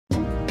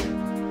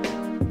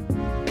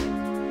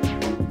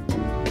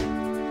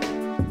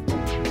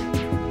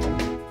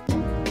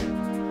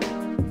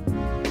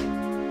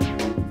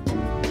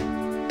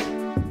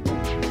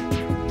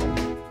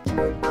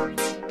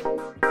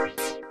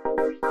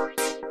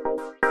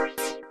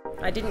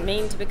I didn't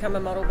mean to become a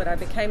model, but I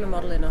became a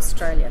model in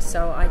Australia,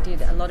 so I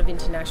did a lot of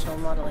international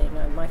modelling.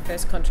 My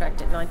first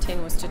contract at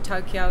 19 was to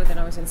Tokyo, then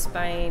I was in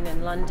Spain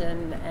and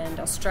London and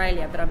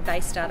Australia, but I'm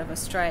based out of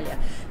Australia.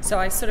 So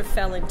I sort of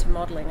fell into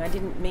modelling. I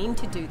didn't mean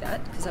to do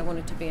that because I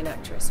wanted to be an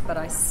actress, but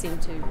I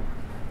seemed to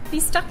be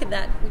stuck in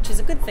that, which is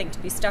a good thing to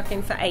be stuck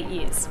in for 8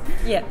 years.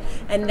 Yeah,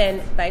 and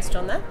then based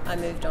on that, I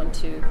moved on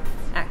to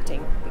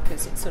acting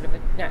because it's sort of a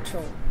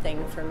natural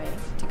thing for me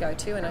to go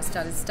to, and I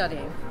started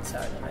studying, so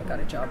then I got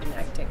a job in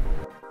acting.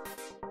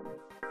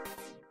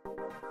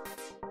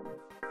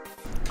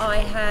 I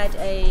had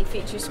a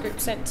feature script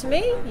sent to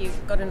me.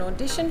 You've got an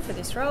audition for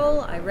this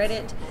role. I read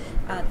it.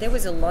 There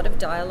was a lot of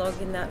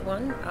dialogue in that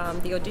one.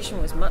 The audition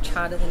was much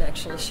harder than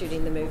actually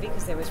shooting the movie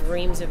because there was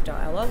reams of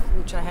dialogue,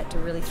 which I had to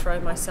really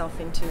throw myself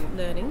into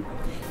learning,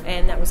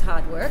 and that was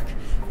hard work.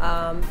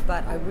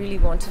 But I really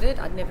wanted it.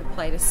 I'd never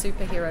played a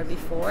superhero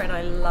before, and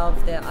I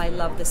love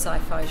the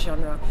sci-fi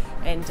genre.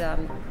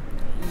 And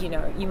you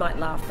know, you might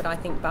laugh, but I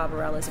think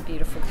Barbarella is a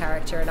beautiful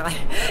character, and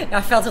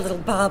I felt a little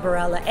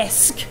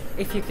Barbarella-esque,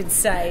 if you could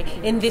say,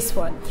 in this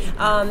one.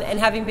 And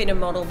having been a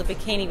model, the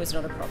bikini was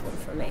not a problem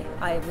for me.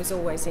 I was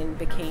always in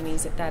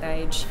bikinis at that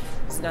age.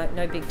 It's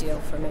no big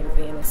deal for me to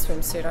be in a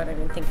swimsuit. I don't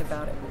even think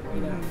about it,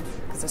 you know,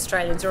 because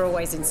Australians are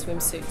always in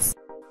swimsuits.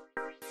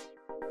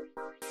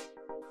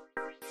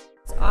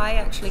 I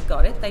actually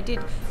got it. They did,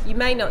 you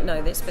may not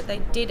know this, but they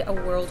did a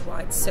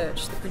worldwide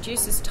search. The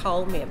producers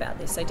told me about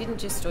this. They didn't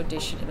just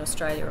audition in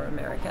Australia or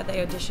America,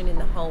 they auditioned in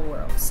the whole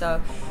world. So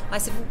I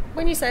said,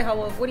 when you say whole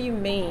world, what do you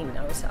mean?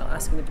 I was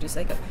asking the producer.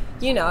 They go,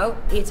 you know,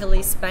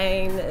 Italy,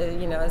 Spain,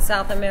 you know,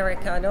 South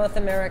America, North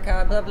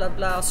America, blah, blah,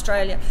 blah,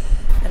 Australia.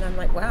 And I'm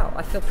like, wow,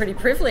 I feel pretty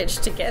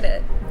privileged to get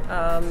it.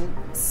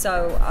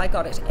 So I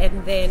got it.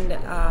 And then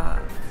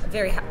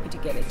very happy to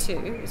get it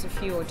too. There's a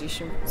few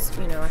auditions,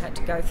 you know, I had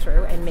to go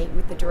through and meet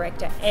with the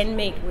director and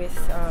meet with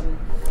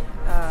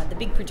the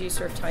big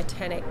producer of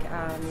Titanic,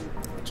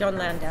 John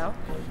Landau,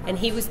 and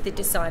he was the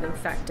deciding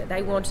factor.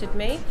 They wanted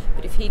me,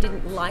 but if he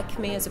didn't like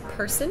me as a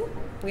person,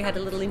 we had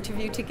a little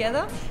interview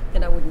together,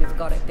 then I wouldn't have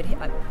got it. But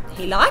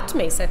he liked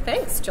me, so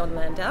thanks, John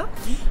Landau.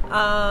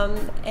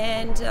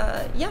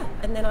 Yeah,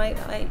 and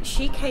then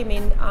she came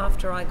in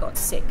after I got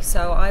sick.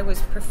 So I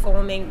was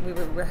performing, we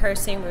were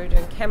rehearsing, we were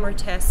doing camera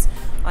tests.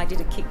 I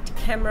did a kick to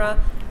camera.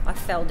 I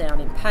fell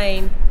down in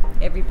pain.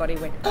 Everybody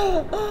went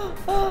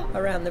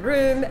around the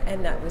room,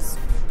 and that was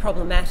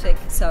problematic.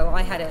 So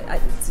I had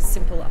it's a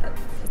simple,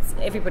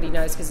 everybody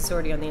knows because it's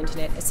already on the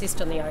internet, a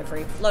cyst on the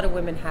ovary. A lot of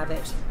women have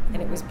it,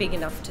 and it was big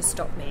enough to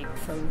stop me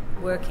from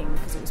working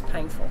because it was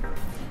painful.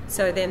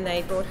 So then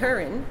they brought her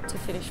in to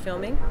finish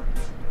filming,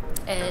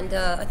 and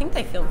I think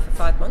they filmed for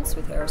 5 months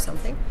with her or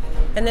something,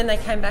 and then they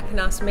came back and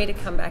asked me to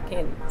come back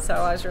in. So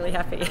I was really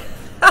happy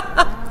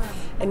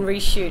and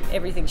reshoot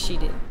everything she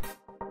did.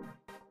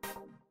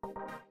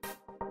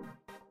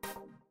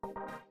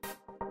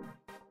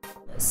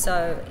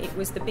 So it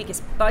was the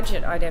biggest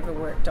budget I'd ever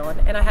worked on,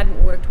 and I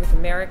hadn't worked with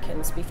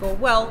Americans before.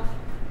 Well,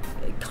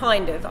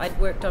 kind of. I'd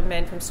worked on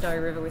Man from Snowy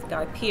River with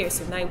Guy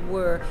Pearce, and they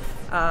were,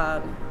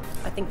 I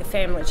think, the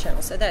Family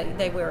Channel, so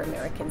they were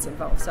Americans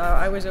involved. So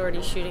I was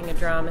already shooting a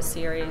drama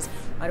series.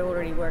 I'd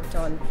already worked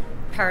on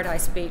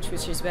Paradise Beach,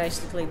 which is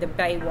basically the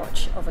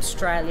Baywatch of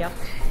Australia,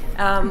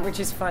 which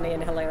is funny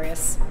and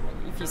hilarious.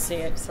 If you see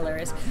it, it's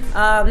hilarious.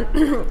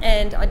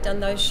 And I'd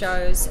done those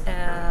shows.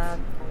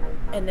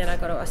 And then I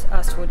got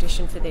asked to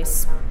audition for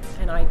this,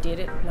 and I did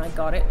it, and I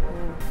got it,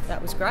 and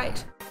that was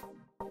great.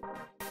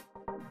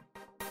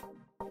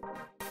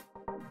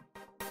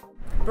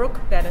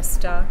 Brooke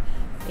Bannister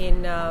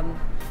in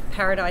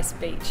Paradise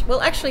Beach.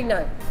 Well, actually,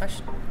 no.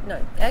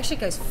 It actually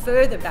goes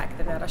further back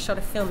than that. I shot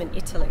a film in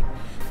Italy.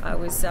 I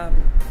was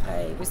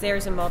there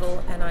as a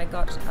model, and I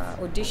got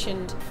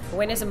auditioned. I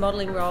went as a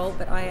modelling role,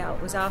 but I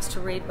was asked to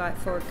read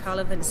for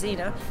Carlo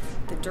Vanzina,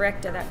 the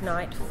director, that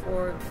night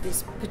for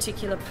this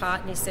particular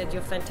part, and he said,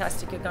 "You're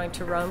fantastic, you're going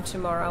to Rome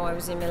tomorrow." I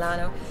was in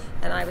Milano,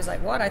 and I was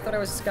like, what? I thought I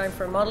was just going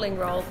for a modelling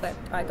role, but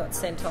I got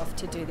sent off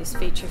to do this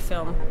feature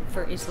film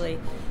for Italy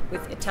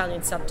with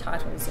Italian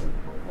subtitles and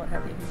what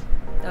have you.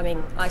 I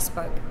mean, I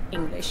spoke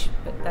English,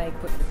 but they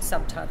put the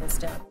subtitles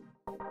down.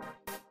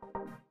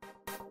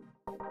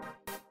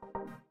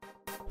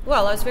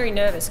 Well, I was very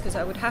nervous because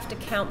I would have to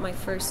count my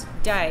first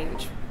day,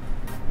 which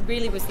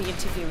really was the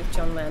interview with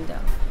John Landau.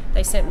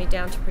 They sent me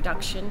down to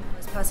production. I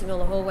was passing all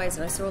the hallways,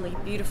 and I saw all the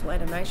beautiful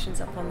animations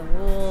up on the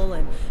wall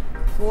and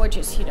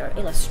gorgeous, you know,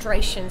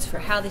 illustrations for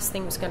how this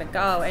thing was going to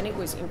go, and it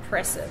was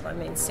impressive. I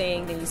mean,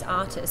 seeing these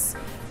artists,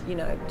 you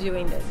know,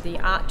 doing the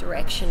art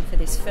direction for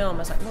this film, I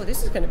was like, oh,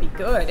 this is going to be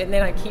good. And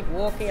then I keep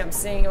walking, I'm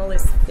seeing all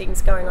these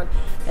things going on,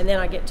 and then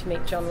I get to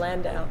meet John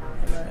Landau,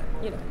 and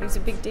you know, he was a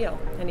big deal,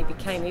 and he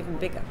became even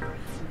bigger.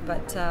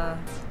 But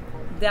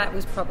that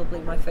was probably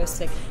my first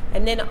thing.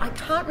 And then I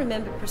can't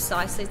remember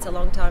precisely, it's a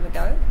long time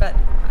ago, but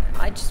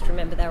I just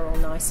remember they were all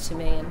nice to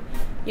me, and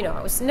you know,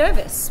 I was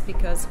nervous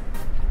because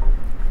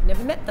I'd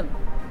never met them,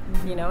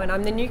 you know, and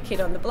I'm the new kid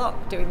on the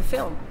block doing the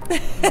film.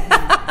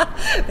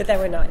 But they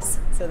were nice,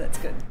 so that's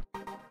good.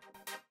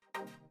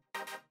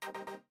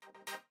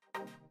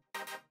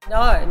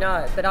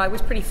 No, but I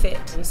was pretty fit.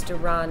 I used to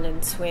run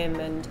and swim,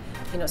 and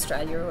in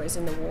Australia always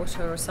in the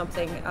water or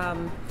something,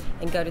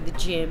 and go to the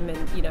gym.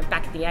 And you know,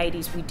 back in the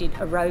 80s we did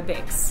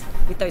aerobics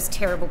with those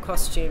terrible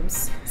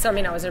costumes. So I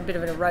mean, I was a bit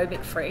of an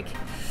aerobic freak.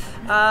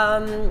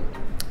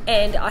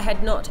 And I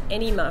had not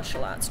any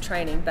martial arts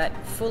training, but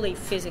fully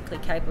physically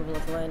capable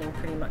of learning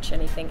pretty much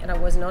anything. And I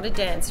was not a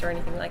dancer or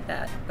anything like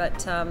that,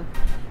 but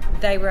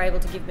they were able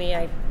to give me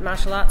a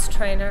martial arts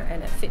trainer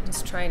and a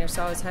fitness trainer,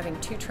 so I was having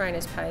 2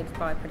 trainers paid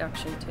by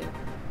production to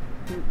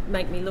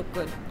make me look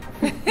good.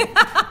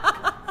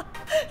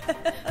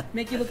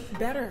 Make you look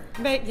better.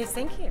 Yes,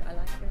 thank you. I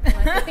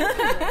like your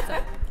thinking.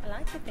 I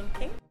like your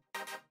thinking.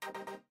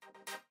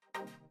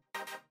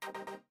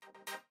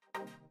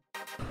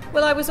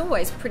 Well, I was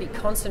always pretty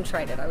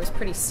concentrated. I was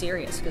pretty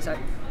serious because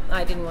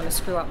I didn't want to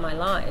screw up my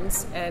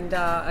lines and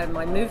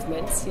my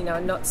movements. You know,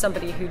 not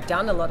somebody who'd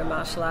done a lot of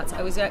martial arts.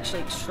 I was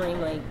actually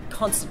extremely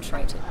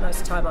concentrated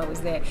most of the time I was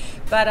there.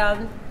 But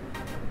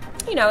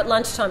you know, at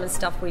lunchtime and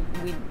stuff, we'd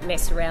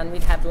mess around.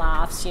 We'd have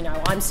laughs. You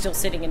know, I'm still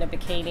sitting in a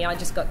bikini. I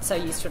just got so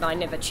used to it. I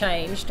never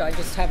changed. I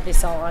just have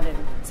this on, and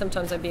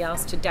sometimes I'd be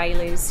asked to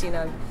dailies. You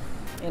know.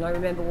 And I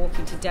remember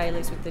walking to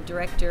dailies with the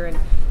director, and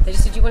they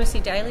just said, "Do you want to see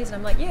dailies?" And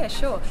I'm like, "Yeah,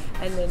 sure."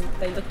 And then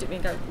they looked at me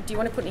and go, "Do you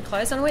want to put any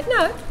clothes on?" I went,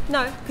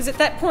 No, because at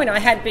that point I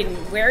had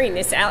been wearing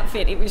this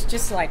outfit. It was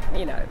just like,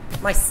 you know,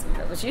 I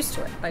was used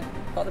to it. It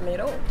didn't bother me at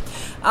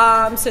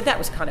all. So that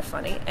was kind of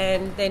funny.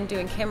 And then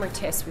doing camera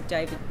tests with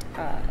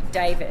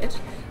David,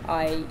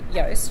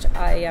 Yost,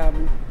 I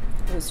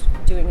was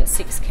doing a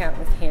 6 count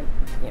with him,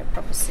 you know,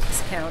 proper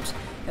 6 count,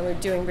 and we were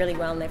doing really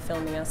well, and they're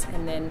filming us.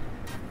 And then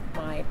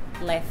my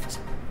left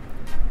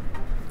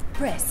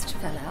breast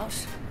fell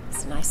out.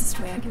 It's the nicest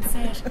way I can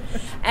say it.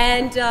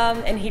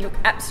 And he looked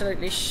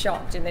absolutely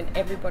shocked. And then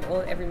every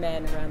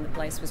man around the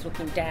place was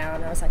looking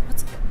down. I was like,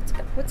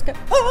 what's going?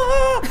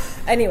 Ah!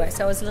 Anyway,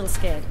 so I was a little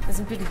scared. It was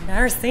a bit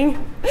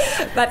embarrassing,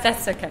 but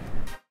that's okay.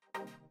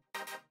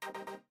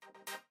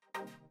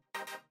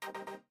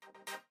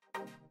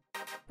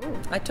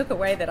 I took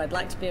away that I'd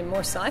like to be in more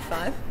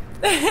sci-fi.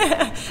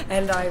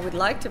 And I would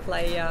like to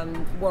play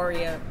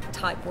warrior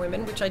type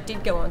women, which I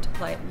did go on to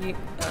play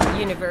at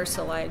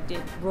Universal. I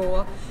did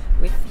Raw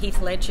with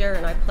Heath Ledger,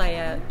 and I play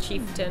a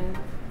chieftain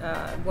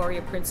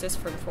warrior princess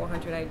from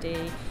 400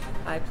 AD.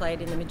 I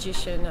played in The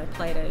Magician. I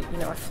played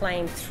a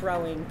flame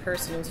throwing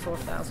person who's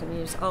 4,000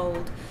 years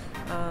old.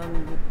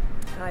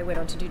 I went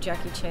on to do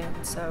Jackie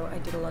Chan, so I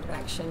did a lot of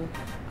action.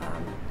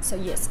 So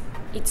yes,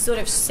 it sort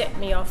of set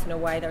me off in a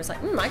way that I was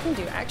like, I can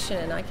do action,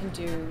 and I can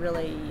do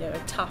really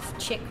tough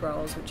chick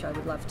roles, which I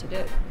would love to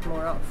do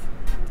more of,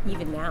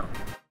 even now.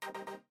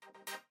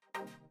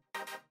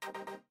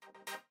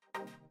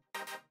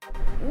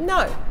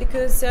 No,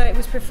 because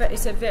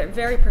it's a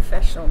very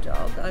professional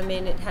job. I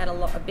mean, it had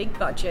a big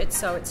budget,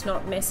 so it's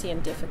not messy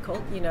and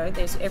difficult. You know,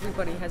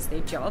 everybody has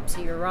their job,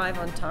 so you arrive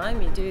on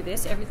time, you do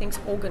this, everything's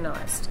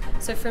organised.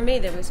 So for me,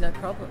 there was no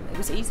problem. It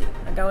was easy.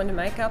 I go into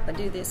makeup, I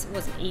do this. It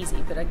wasn't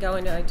easy, but I go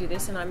in and I do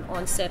this, and I'm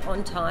on set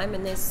on time,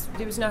 and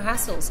there was no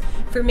hassles.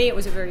 For me, it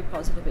was a very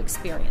positive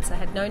experience. I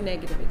had no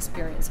negative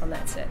experience on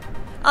that set,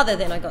 other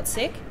than I got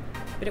sick,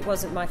 but it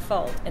wasn't my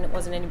fault, and it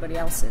wasn't anybody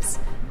else's.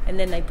 And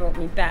then they brought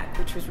me back,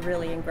 which was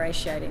really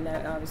ingratiating.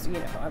 I was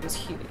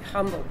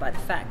humbled by the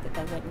fact that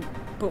they went and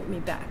brought me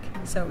back.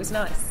 So it was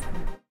nice.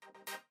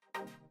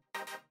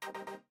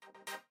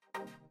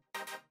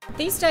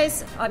 These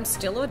days, I'm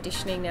still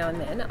auditioning now and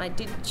then. I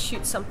did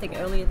shoot something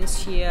earlier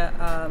this year.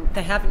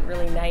 They haven't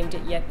really named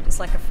it yet, but it's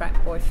like a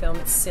frat boy film.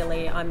 It's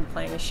silly. I'm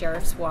playing a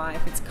sheriff's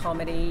wife. It's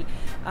comedy,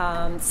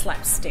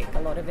 slapstick, a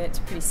lot of it. It's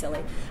pretty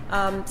silly.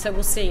 So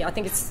we'll see. I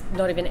think it's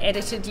not even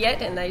edited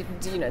yet, and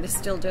they're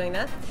still doing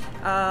that.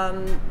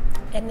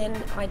 And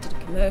then I did a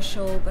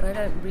commercial, but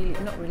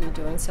I'm not really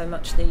doing so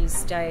much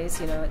these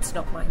days. You know, it's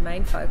not my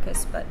main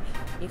focus, but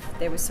if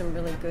there were some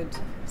really good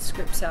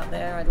scripts out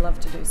there, I'd love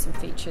to do some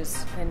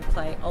features and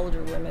play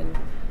older women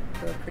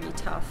who are pretty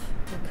tough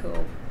and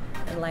cool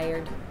and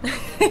layered.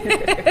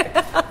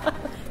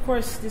 Of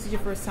course, this is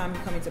your first time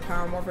coming to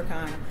Power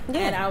Morphicon. Yeah.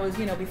 And I was,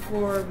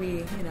 before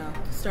we,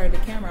 started the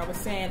camera, I was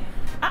saying,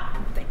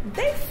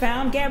 they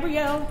found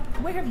Gabrielle.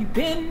 Where have you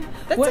been?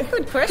 That's a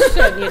good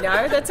question,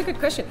 That's a good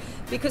question.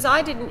 Because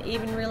I didn't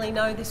even really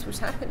know this was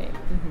happening.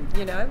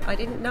 Mm-hmm. I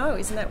didn't know.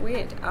 Isn't that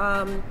weird?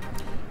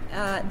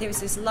 There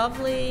was this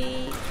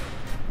lovely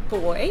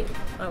boy,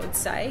 I would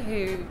say,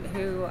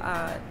 who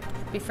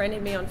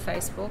befriended me on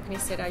Facebook, and he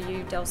said, "Are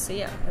you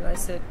Dulcea?" And I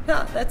said,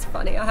 "That's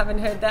funny. I haven't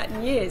heard that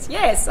in years."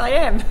 "Yes, I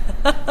am."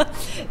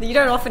 You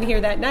don't often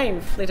hear that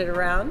name flitted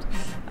around.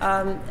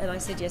 And I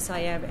said, "Yes, I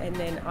am." And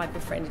then I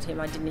befriended him.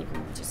 I didn't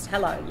even just,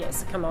 "Hello,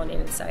 yes, come on in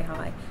and say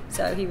hi."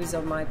 So he was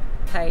on my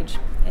page,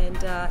 and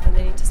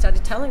then he just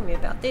started telling me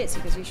about this.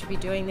 He goes, you should be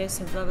doing this,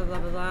 and blah, blah, blah,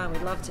 blah, blah, and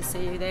we'd love to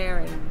see you there,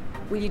 and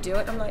will you do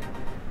it? I'm like,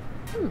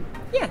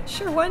 yeah,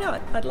 sure, why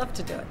not? I'd love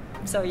to do it.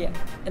 So yeah,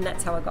 and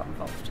that's how I got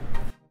involved.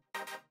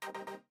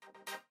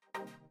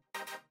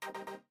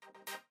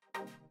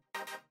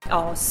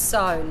 Oh,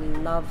 so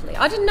lovely.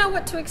 I didn't know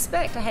what to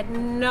expect. I had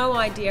no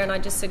idea, and I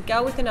just said,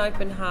 go with an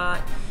open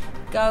heart,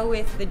 go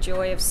with the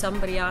joy of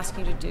somebody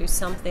asking you to do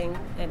something,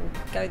 and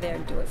go there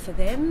and do it for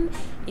them,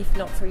 if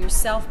not for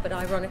yourself. But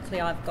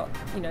ironically, I've got,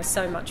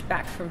 so much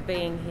back from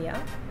being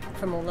here,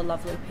 from all the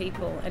lovely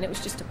people, and it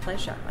was just a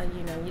pleasure.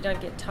 You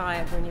don't get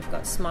tired when you've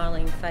got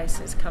smiling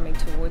faces coming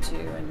towards you,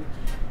 and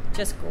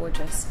just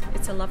gorgeous.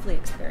 It's a lovely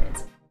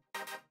experience.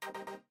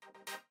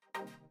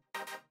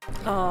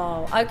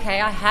 Oh, okay,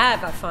 I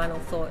have a final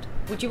thought.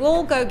 Would you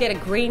all go get a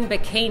green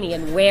bikini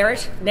and wear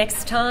it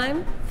next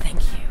time? Thank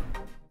you.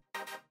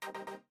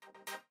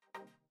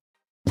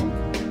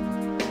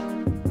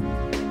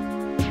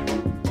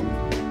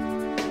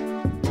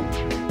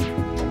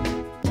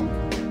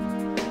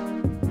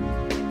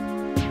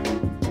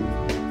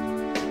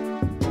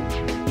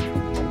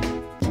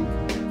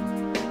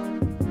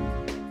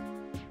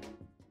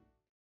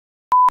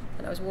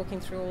 And I was walking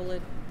through all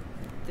the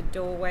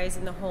doorways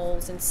and the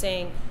halls and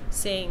seeing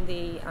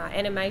the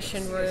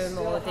animation room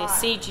or the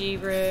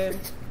CG room.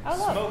 Oh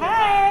look,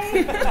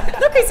 hey!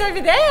 Look who's over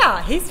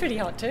there. He's pretty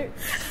hot too.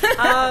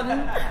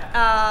 And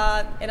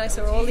I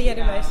saw all the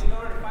animation.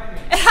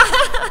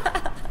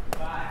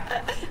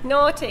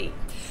 Naughty.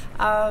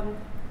 Yeah,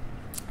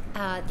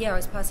 I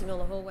was passing all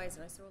the hallways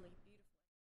and I saw all the